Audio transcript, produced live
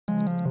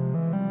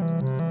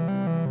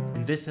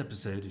In this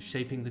episode of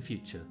Shaping the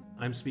Future,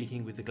 I'm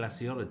speaking with the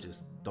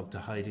glaciologist Dr.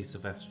 Heidi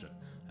Sevestre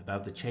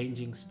about the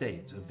changing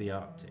state of the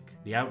Arctic,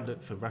 the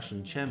outlook for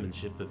Russian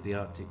Chairmanship of the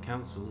Arctic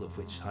Council, of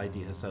which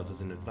Heidi herself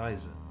is an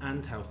advisor,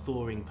 and how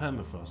thawing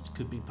permafrost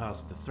could be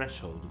past the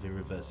threshold of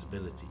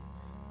irreversibility.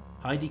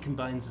 Heidi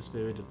combines the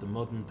spirit of the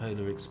modern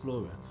polar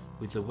explorer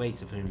with the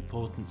weight of her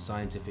important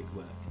scientific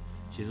work.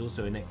 She is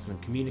also an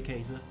excellent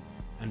communicator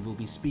and will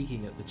be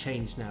speaking at the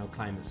ChangeNow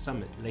Climate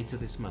Summit later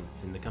this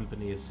month in the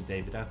company of Sir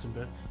David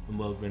Attenborough and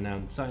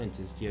world-renowned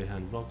scientist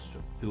Johan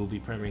Rockström, who will be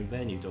premiering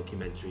their new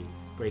documentary,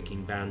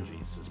 Breaking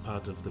Boundaries, as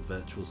part of the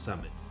virtual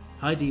summit.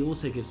 Heidi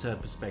also gives her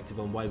perspective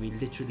on why we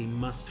literally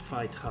must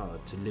fight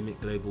hard to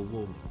limit global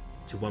warming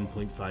to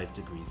 1.5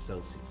 degrees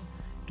Celsius,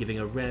 giving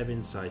a rare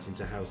insight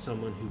into how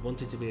someone who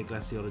wanted to be a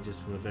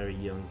glaciologist from a very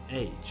young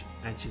age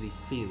actually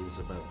feels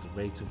about the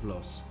rate of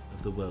loss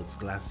of the world's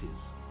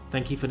glaciers.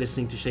 Thank you for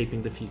listening to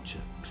Shaping the Future.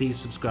 Please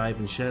subscribe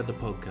and share the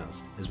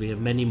podcast, as we have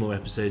many more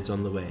episodes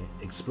on the way,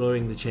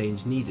 exploring the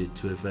change needed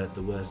to avert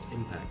the worst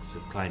impacts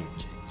of climate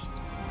change.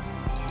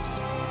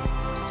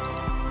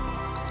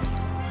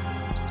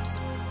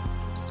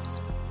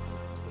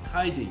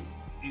 Heidi,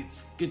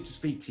 it's good to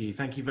speak to you.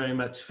 Thank you very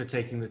much for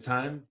taking the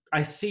time.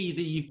 I see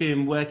that you've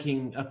been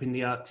working up in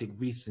the Arctic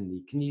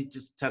recently. Can you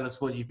just tell us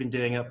what you've been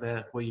doing up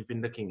there, what you've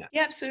been looking at?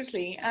 Yeah,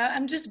 absolutely.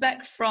 I'm just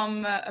back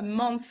from a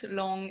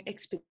month-long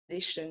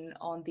expedition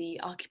on the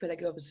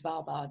archipelago of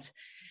Svalbard.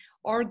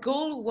 Our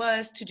goal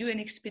was to do an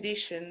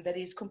expedition that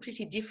is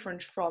completely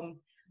different from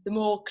the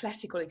more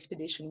classical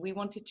expedition. We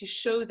wanted to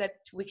show that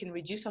we can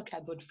reduce our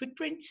carbon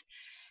footprint.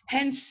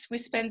 Hence, we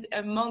spent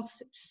a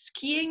month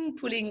skiing,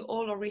 pulling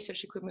all our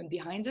research equipment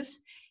behind us,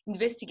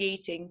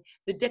 investigating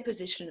the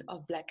deposition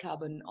of black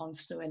carbon on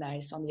snow and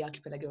ice on the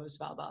archipelago of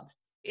Svalbard.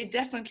 It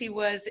definitely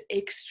was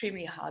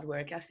extremely hard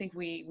work. I think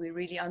we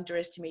really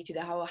underestimated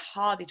how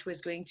hard it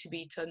was going to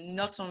be to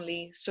not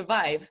only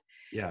survive,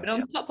 but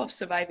on top of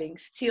surviving,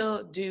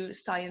 still do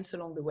science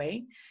along the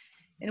way.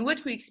 And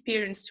what we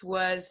experienced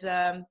was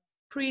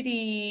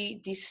pretty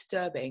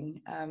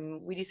disturbing.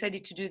 We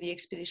decided to do the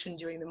expedition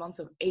during the month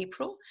of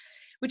April,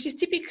 which is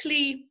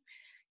typically,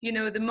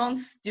 the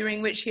months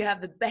during which you have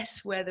the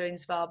best weather in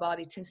Svalbard.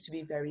 It tends to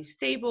be very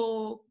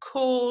stable,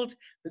 cold,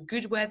 but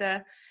good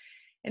weather.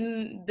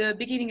 And the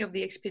beginning of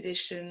the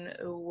expedition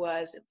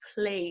was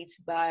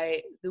plagued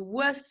by the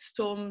worst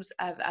storms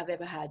I've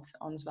ever had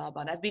on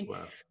Svalbard. I've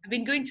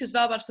been going to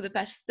Svalbard for the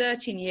past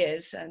 13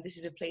 years, and this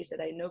is a place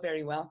that I know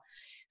very well.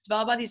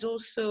 Svalbard is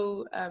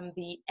also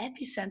the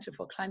epicenter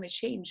for climate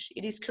change.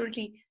 It is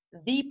currently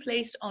the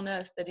place on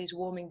Earth that is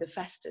warming the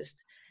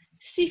fastest,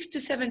 6 to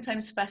 7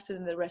 times faster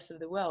than the rest of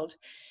the world.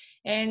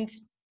 And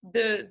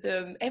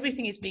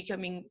everything is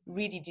becoming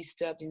really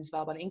disturbed in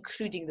Svalbard,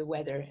 including the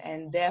weather.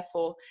 And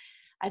therefore,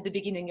 at the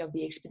beginning of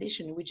the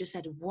expedition, we just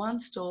had one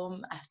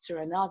storm after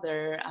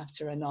another,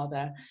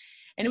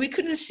 and we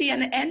couldn't see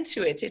an end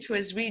to it. It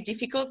was really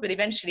difficult, but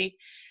eventually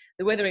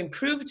the weather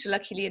improved,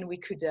 luckily, and we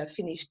could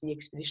finish the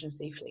expedition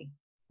safely.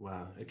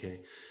 Wow,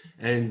 okay.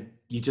 And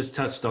you just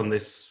touched on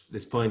this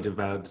point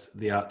about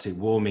the Arctic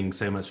warming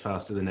so much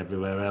faster than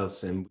everywhere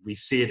else, and we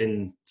see it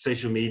in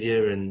social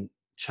media and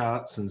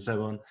charts and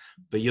so on,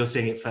 but you're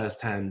seeing it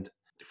firsthand.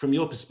 From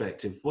your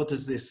perspective, what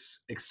does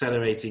this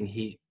accelerating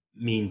heat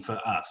mean for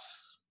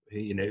us?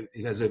 In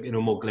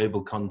a more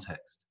global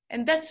context.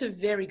 And that's a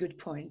very good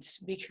point,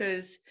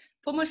 because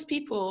for most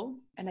people,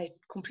 and I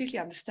completely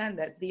understand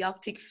that, the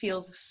Arctic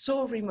feels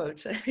so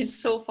remote,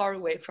 it's so far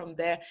away from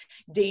their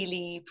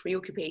daily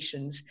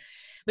preoccupations.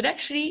 But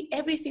actually,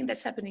 everything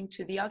that's happening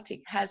to the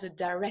Arctic has a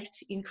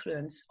direct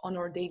influence on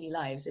our daily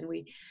lives. And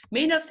we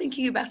may not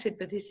thinking about it,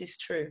 but this is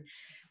true.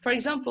 For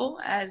example,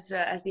 as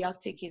the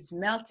Arctic is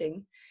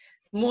melting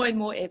more and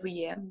more every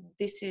year,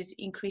 this is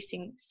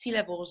increasing sea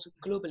levels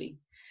globally.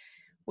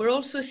 We're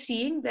also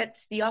seeing that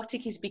the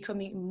Arctic is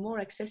becoming more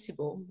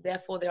accessible.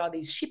 Therefore, there are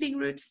these shipping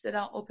routes that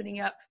are opening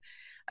up.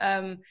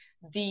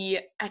 The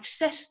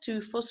access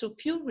to fossil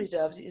fuel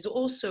reserves is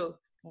also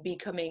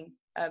becoming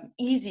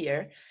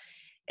easier.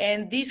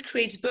 And this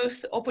creates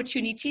both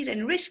opportunities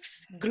and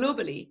risks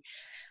globally.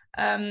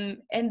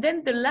 And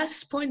then the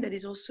last point that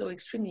is also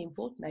extremely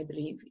important, I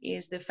believe,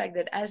 is the fact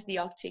that as the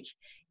Arctic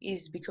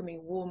is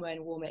becoming warmer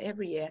and warmer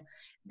every year,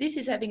 this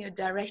is having a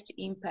direct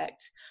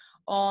impact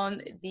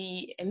on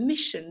the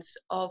emissions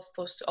of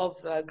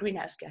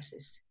greenhouse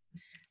gases.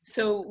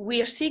 So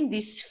we are seeing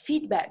these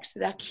feedbacks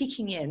that are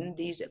kicking in,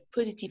 these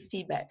positive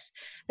feedbacks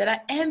that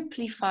are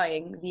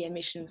amplifying the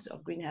emissions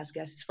of greenhouse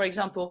gases. For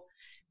example,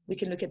 we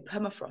can look at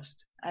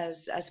permafrost.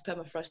 As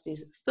permafrost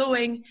is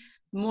thawing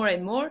more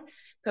and more,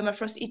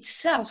 permafrost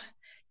itself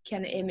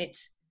can emit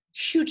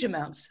huge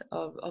amounts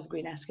of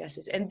greenhouse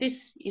gases, and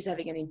this is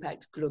having an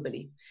impact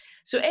globally.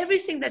 So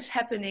everything that's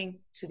happening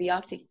to the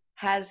Arctic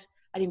has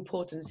an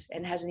importance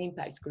and has an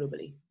impact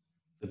globally.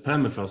 The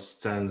permafrost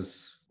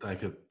sounds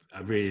like a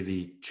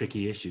really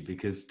tricky issue,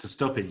 because to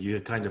stop it, you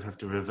kind of have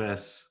to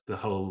reverse the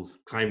whole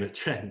climate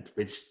trend,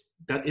 which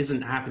that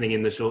isn't happening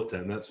in the short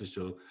term, that's for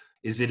sure.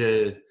 Is it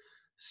a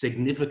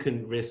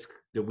significant risk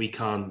that we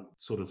can't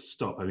sort of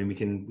stop? I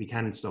mean, we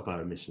can stop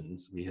our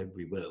emissions. We hope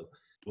we will.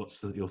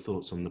 What's your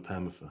thoughts on the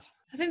permafrost?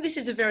 I think this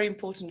is a very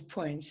important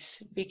point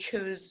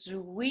because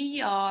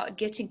we are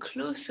getting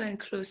closer and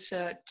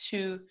closer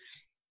to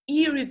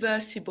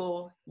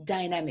irreversible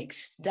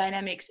dynamics,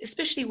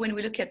 especially when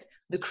we look at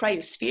the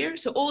cryosphere.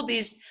 So all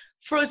these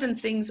frozen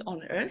things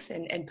on Earth,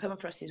 and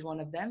permafrost is one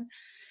of them,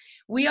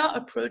 we are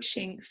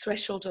approaching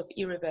thresholds of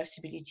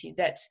irreversibility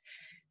that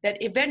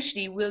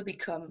eventually will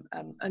become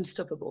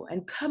unstoppable.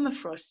 And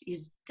permafrost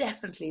is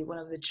definitely one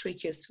of the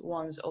trickiest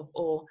ones of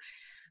all.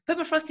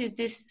 Permafrost is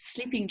this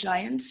sleeping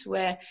giant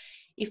where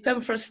if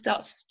permafrost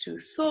starts to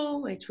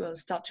thaw, it will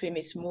start to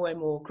emit more and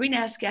more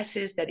greenhouse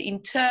gases that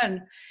in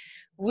turn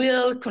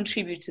will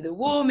contribute to the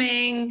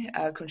warming,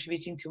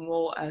 contributing to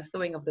more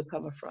thawing of the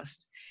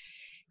permafrost.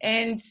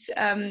 And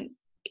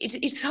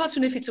it's hard to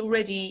know if it's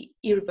already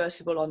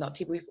irreversible or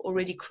not, if we've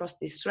already crossed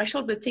this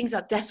threshold, but things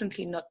are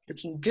definitely not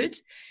looking good.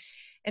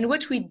 And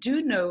what we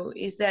do know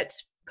is that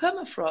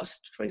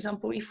permafrost, for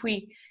example, if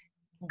we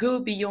go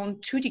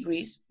beyond 2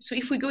 degrees, so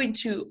if we go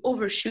into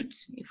overshoot,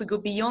 if we go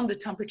beyond the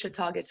temperature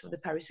targets of the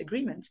Paris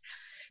Agreement,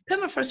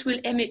 permafrost will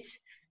emit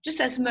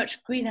just as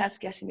much greenhouse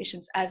gas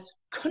emissions as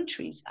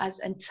countries, as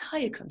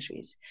entire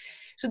countries.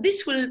 So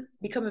this will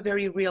become a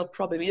very real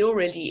problem. It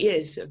already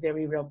is a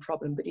very real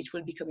problem, but it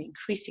will become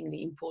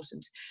increasingly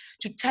important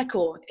to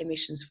tackle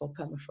emissions for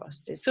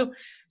permafrost. So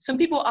some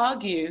people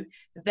argue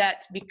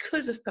that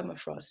because of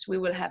permafrost, we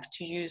will have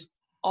to use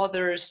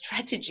other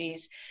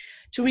strategies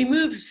to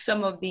remove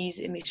some of these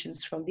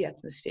emissions from the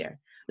atmosphere.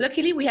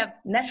 Luckily, we have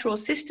natural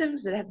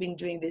systems that have been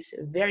doing this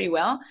very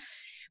well,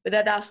 but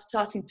that are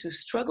starting to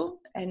struggle.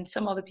 And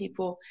some other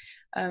people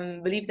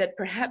believe that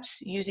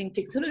perhaps using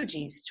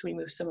technologies to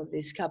remove some of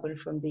this carbon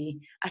from the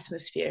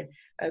atmosphere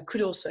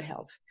could also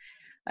help.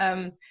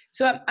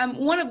 So I'm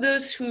one of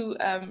those who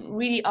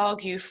really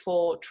argue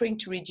for trying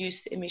to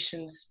reduce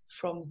emissions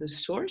from the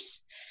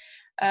source.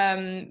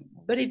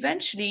 But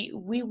eventually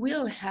we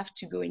will have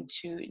to go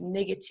into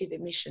negative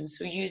emissions.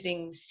 So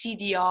using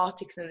CDR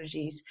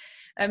technologies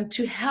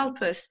to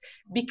help us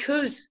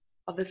because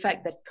of the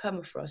fact that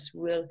permafrost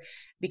will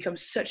become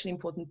such an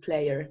important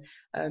player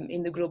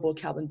in the global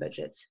carbon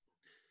budget.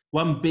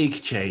 One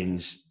big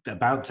change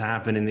about to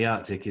happen in the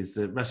Arctic is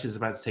that Russia's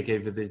about to take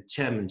over the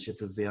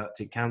chairmanship of the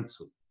Arctic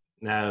Council.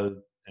 Now,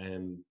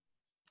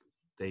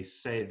 they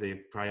say they're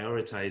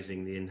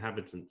prioritizing the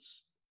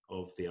inhabitants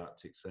of the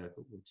Arctic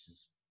Circle, which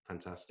is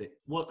fantastic.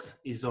 What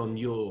is on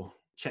your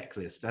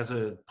checklist as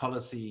a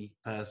policy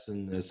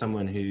person, as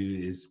someone who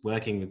is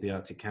working with the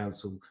Arctic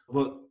Council?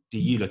 What do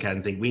you look at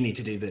and think we need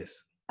to do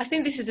this? I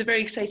think this is a very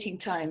exciting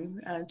time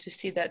to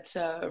see that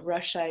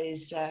Russia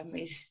is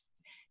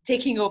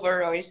taking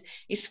over or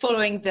is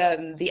following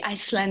the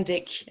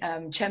Icelandic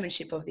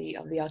chairmanship of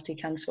the Arctic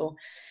Council.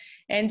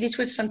 And it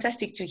was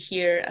fantastic to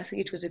hear, I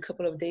think it was a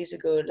couple of days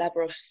ago,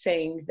 Lavrov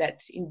saying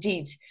that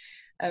indeed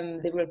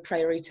they will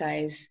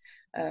prioritize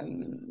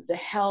the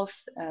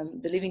health,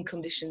 the living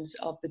conditions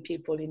of the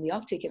people in the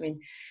Arctic. I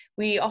mean,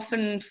 we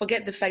often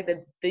forget the fact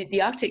that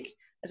the Arctic,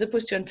 as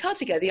opposed to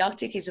Antarctica, the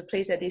Arctic is a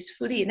place that is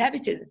fully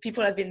inhabited.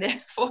 People have been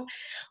there for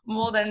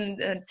more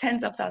than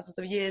tens of thousands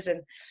of years,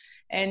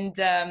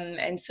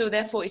 and so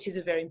therefore it is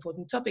a very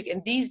important topic.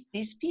 And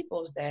these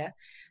peoples there,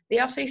 they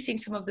are facing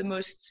some of the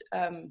most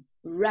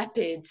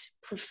rapid,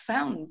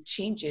 profound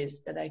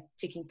changes that are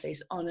taking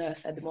place on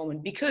Earth at the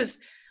moment because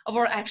of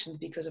our actions,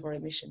 because of our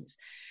emissions.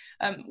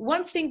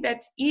 One thing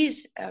that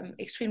is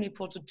extremely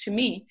important to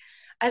me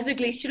as a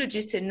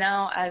glaciologist and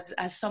now as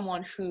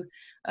someone who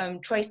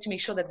tries to make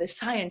sure that the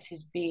science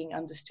is being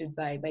understood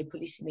by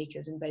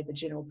policymakers and by the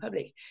general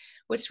public,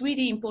 what's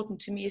really important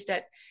to me is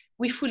that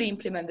we fully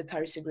implement the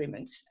Paris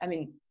Agreement. I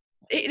mean,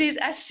 it is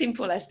as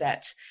simple as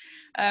that.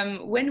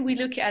 When we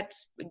look at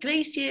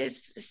glaciers,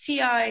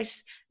 sea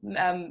ice,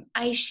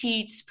 ice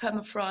sheets,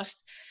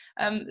 permafrost,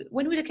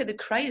 when we look at the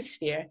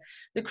cryosphere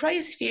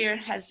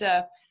has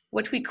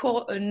what we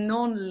call a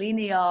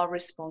non-linear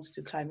response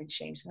to climate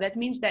change. So that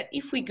means that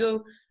if we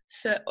go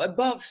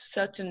above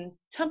certain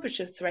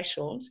temperature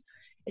thresholds,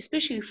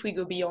 especially if we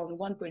go beyond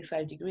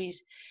 1.5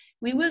 degrees,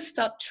 we will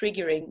start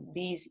triggering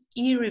these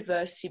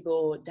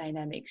irreversible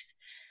dynamics.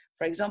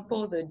 For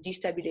example, the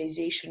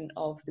destabilization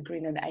of the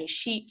Greenland ice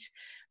sheet,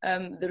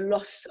 the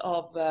loss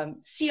of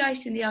sea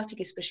ice in the Arctic,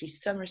 especially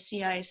summer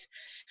sea ice,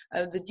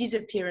 the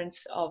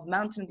disappearance of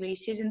mountain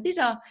glaciers. And these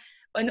are,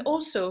 and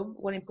also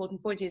one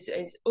important point is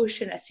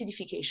ocean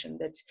acidification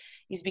that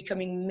is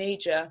becoming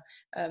major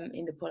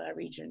in the polar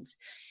regions.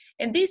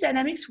 And these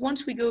dynamics,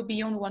 once we go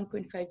beyond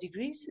 1.5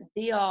 degrees,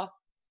 they are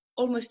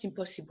almost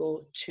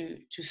impossible to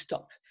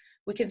stop.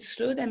 We can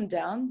slow them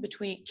down, but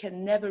we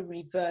can never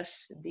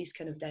reverse these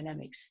kind of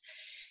dynamics.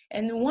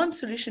 And one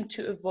solution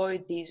to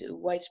avoid these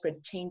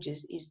widespread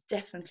changes is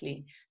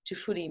definitely to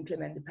fully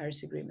implement the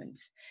Paris Agreement.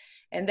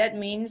 And that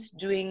means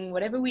doing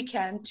whatever we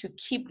can to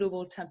keep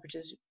global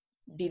temperatures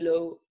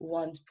below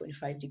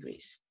 1.5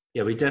 degrees.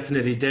 Yeah, we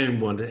definitely don't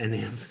want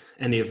any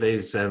of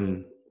those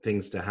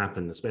things to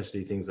happen,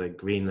 especially things like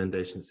Greenland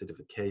ocean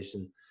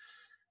acidification.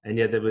 And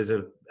yet there was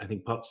I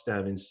think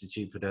Potsdam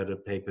Institute put out a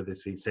paper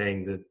this week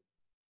saying that,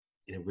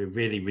 you know, we're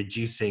really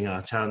reducing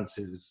our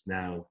chances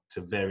now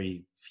to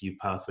very few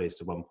pathways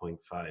to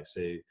 1.5.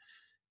 So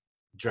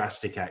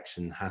drastic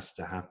action has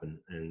to happen,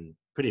 and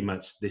pretty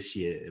much this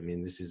year. I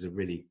mean, this is a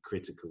really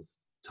critical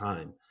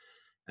time.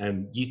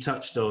 You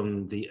touched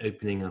on the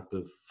opening up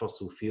of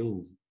fossil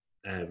fuel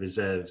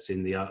reserves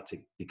in the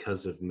Arctic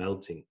because of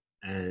melting,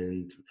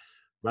 and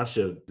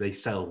Russia, they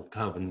sell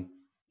carbon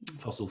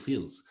fossil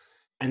fuels.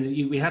 And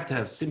we have to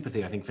have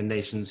sympathy, I think, for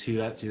nations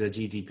who actually their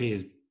GDP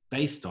is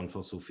based on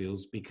fossil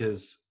fuels,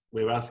 because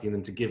we're asking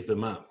them to give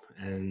them up.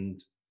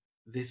 And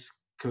this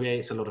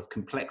creates a lot of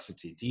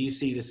complexity. Do you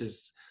see this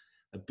as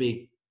a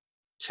big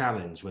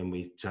challenge when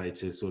we try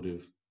to sort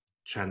of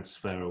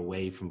transfer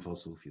away from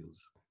fossil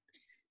fuels?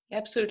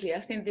 Absolutely. I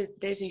think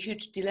there's a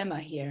huge dilemma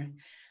here.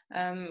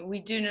 We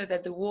do know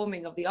that the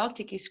warming of the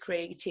Arctic is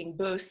creating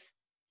both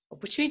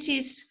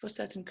opportunities for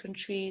certain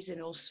countries,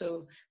 and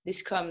also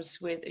this comes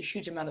with a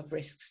huge amount of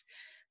risks.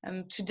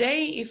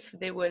 Today, if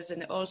there was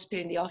an oil spill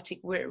in the Arctic,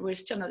 we're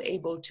still not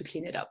able to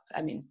clean it up.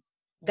 I mean,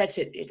 that's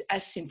it. It's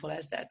as simple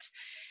as that.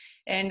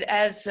 And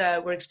as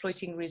we're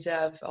exploiting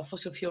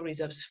fossil fuel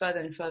reserves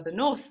further and further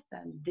north,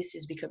 then this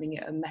is becoming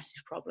a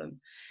massive problem.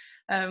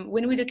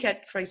 When we look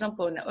at, for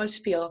example, an oil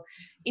spill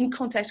in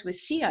contact with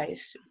sea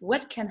ice,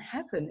 what can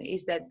happen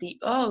is that the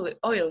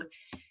oil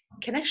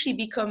can actually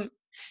become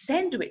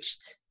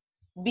sandwiched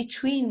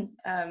between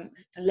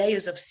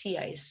layers of sea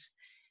ice.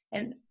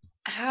 And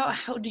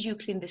how do you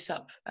clean this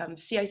up?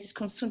 Sea ice is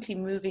constantly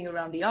moving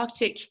around the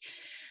Arctic.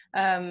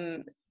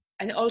 An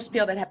oil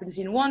spill that happens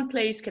in one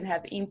place can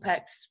have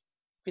impacts,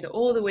 you know,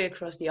 all the way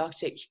across the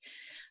Arctic.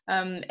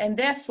 And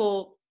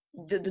therefore,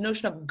 the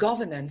notion of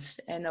governance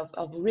and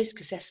of risk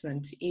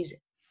assessment is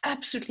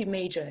absolutely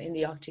major in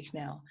the Arctic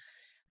now.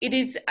 It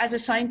is, as a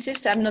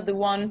scientist, I'm not the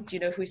one, you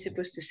know, who is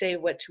supposed to say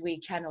what we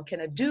can or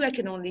cannot do. I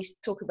can only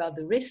talk about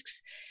the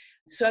risks.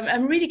 So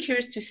I'm really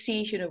curious to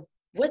see, you know,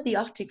 what the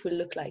Arctic will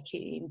look like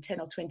in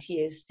 10 or 20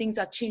 years. Things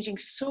are changing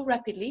so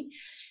rapidly,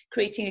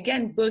 creating,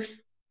 again, both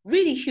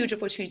really huge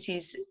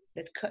opportunities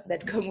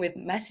that come with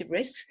massive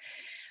risks.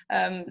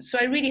 So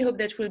I really hope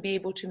that we'll be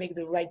able to make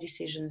the right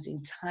decisions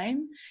in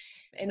time,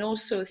 and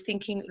also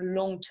thinking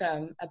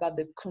long-term about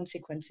the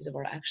consequences of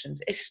our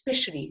actions,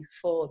 especially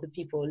for the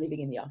people living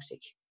in the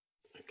Arctic.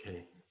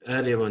 Okay.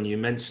 Earlier on, you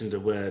mentioned a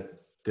word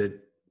that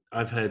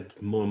I've heard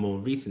more and more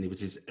recently,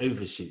 which is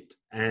overshoot.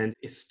 And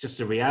it's just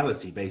a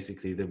reality,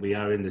 basically, that we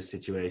are in this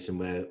situation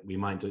where we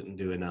might not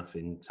do enough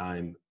in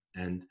time.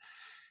 And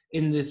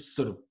in this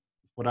sort of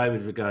what I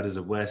would regard as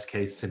a worst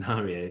case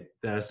scenario,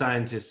 there are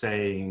scientists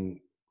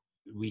saying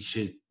we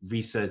should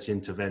research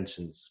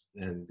interventions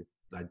and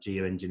like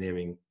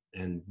geoengineering.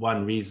 And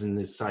one reason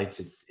is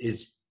cited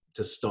is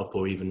to stop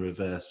or even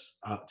reverse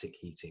Arctic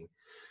heating.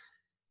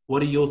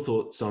 What are your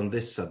thoughts on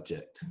this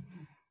subject?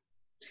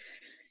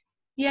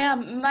 Yeah,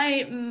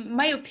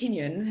 my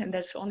opinion, and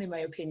that's only my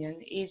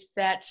opinion, is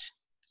that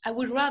I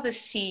would rather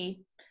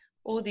see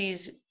all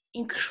these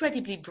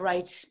incredibly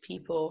bright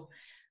people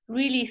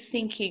really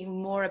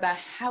thinking more about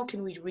how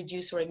can we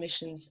reduce our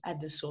emissions at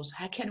the source?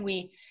 How can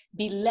we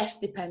be less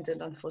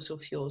dependent on fossil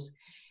fuels?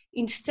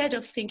 Instead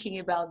of thinking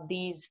about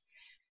these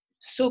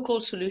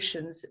so-called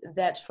solutions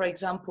that, for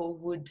example,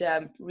 would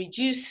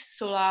reduce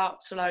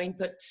solar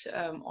input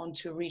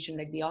onto a region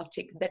like the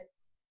Arctic, that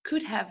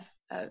could have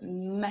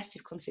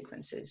massive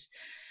consequences.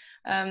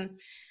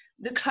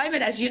 The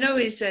climate, as you know,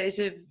 is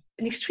an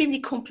extremely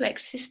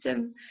complex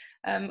system.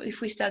 If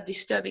we start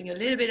disturbing a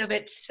little bit of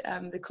it,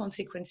 the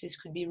consequences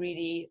could be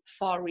really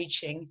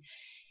far-reaching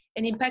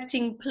and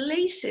impacting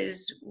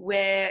places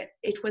where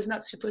it was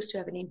not supposed to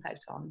have an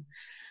impact on.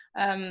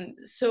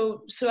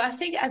 So I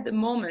think at the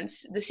moment,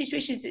 the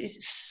situation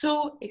is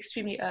so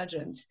extremely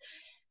urgent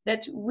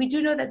that we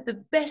do know that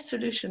the best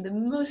solution, the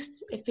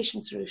most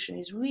efficient solution,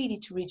 is really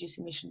to reduce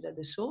emissions at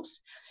the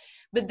source.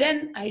 But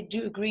then I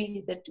do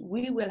agree that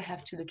we will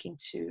have to look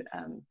into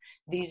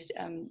these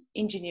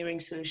engineering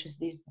solutions,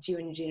 these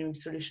geoengineering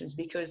solutions,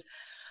 because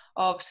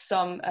of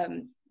some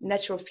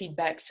natural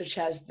feedback, such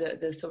as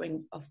the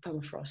thawing of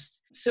permafrost.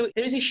 So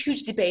there is a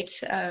huge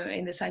debate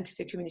in the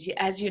scientific community,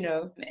 as you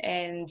know,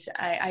 and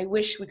I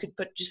wish we could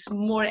put just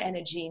more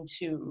energy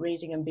into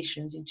raising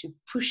ambitions, into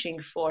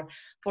pushing for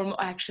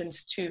more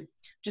actions to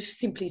just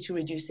simply to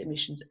reduce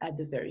emissions at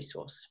the very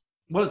source.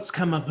 What's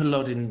come up a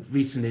lot in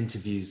recent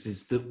interviews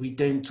is that we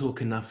don't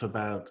talk enough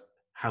about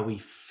how we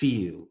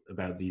feel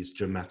about these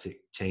dramatic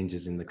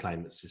changes in the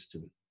climate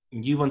system.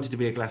 You wanted to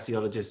be a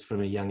glaciologist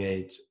from a young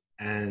age,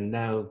 and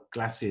now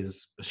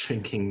glaciers are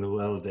shrinking the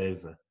world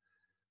over.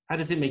 How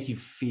does it make you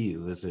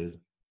feel as a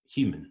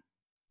human?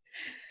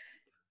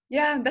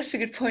 Yeah, that's a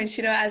good point.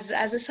 You know, as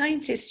a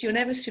scientist, you're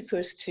never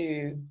supposed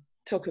to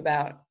talk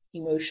about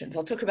emotions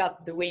or talk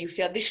about the way you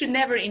feel. This should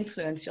never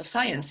influence your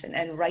science,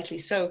 and rightly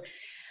so.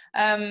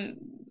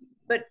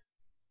 But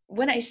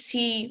when I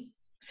see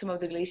some of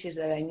the glaciers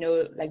that I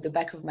know like the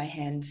back of my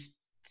hand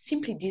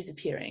simply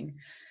disappearing,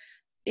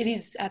 it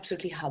is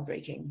absolutely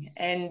heartbreaking.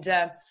 And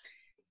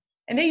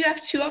And then you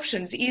have two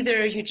options.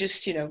 Either you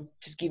just,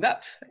 just give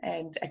up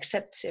and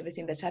accept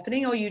everything that's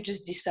happening, or you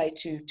just decide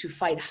to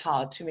fight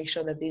hard to make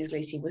sure that these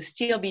glaciers will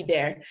still be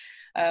there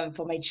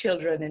for my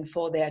children and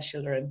for their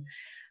children.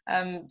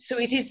 So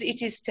it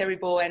is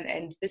terrible,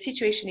 and the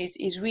situation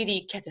is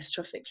really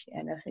catastrophic.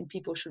 And I think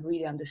people should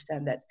really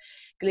understand that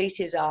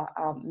glaciers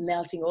are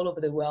melting all over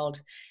the world.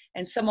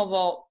 And some of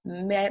our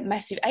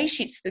massive ice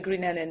sheets, the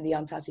Greenland and the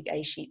Antarctic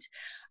ice sheet,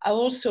 are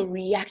also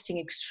reacting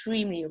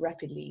extremely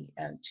rapidly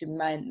to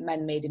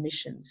man-made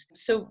emissions.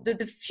 So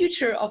the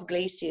future of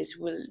glaciers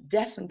will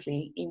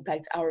definitely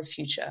impact our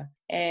future.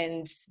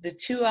 And the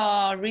two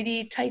are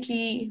really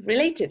tightly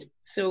related.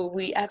 So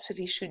we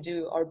absolutely should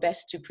do our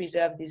best to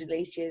preserve these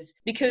glaciers,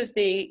 because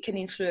they can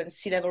influence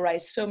sea level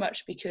rise so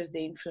much, because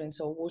they influence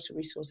our water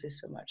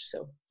resources so much.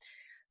 So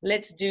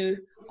let's do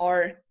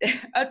our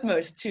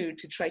utmost to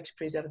try to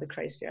preserve the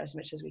cryosphere as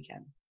much as we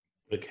can.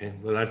 Okay,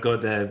 well, I've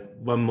got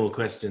one more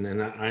question,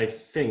 and I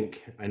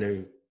think I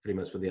know pretty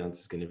much what the answer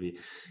is going to be.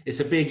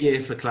 It's a big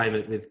year for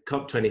climate, with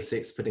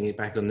COP26 putting it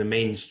back on the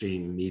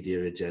mainstream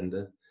media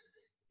agenda.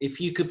 If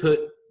you could put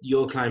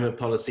your climate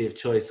policy of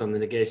choice on the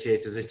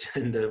negotiators'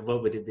 agenda,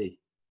 what would it be?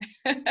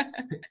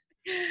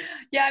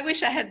 Yeah, I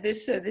wish I had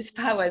this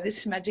power,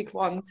 this magic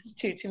wand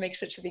to make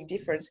such a big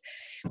difference.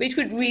 But it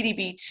would really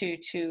be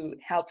to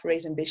help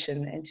raise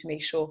ambition and to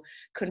make sure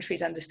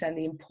countries understand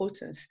the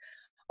importance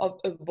of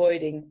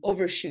avoiding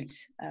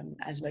overshoots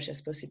as much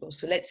as possible.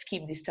 So let's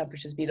keep these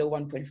temperatures below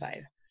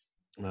 1.5.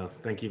 Well,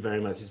 thank you very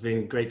much. It's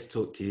been great to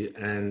talk to you,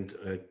 and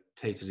I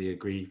totally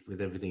agree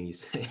with everything you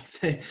say.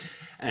 So,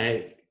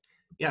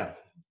 yeah,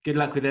 good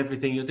luck with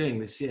everything you're doing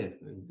this year.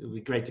 It'll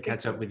be great to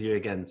catch up with you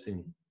again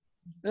soon.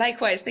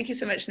 Likewise. Thank you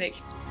so much, Nick.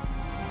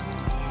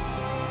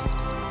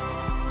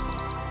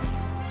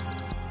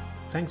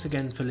 Thanks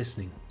again for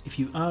listening. If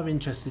you are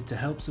interested to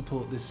help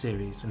support this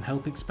series and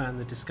help expand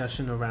the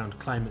discussion around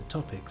climate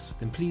topics,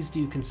 then please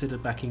do consider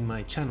backing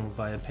my channel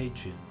via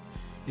Patreon.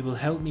 It will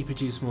help me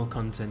produce more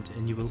content,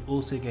 and you will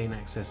also gain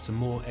access to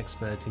more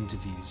expert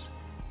interviews.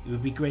 It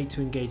would be great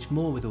to engage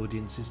more with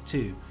audiences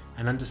too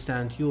and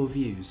understand your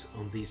views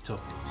on these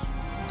topics.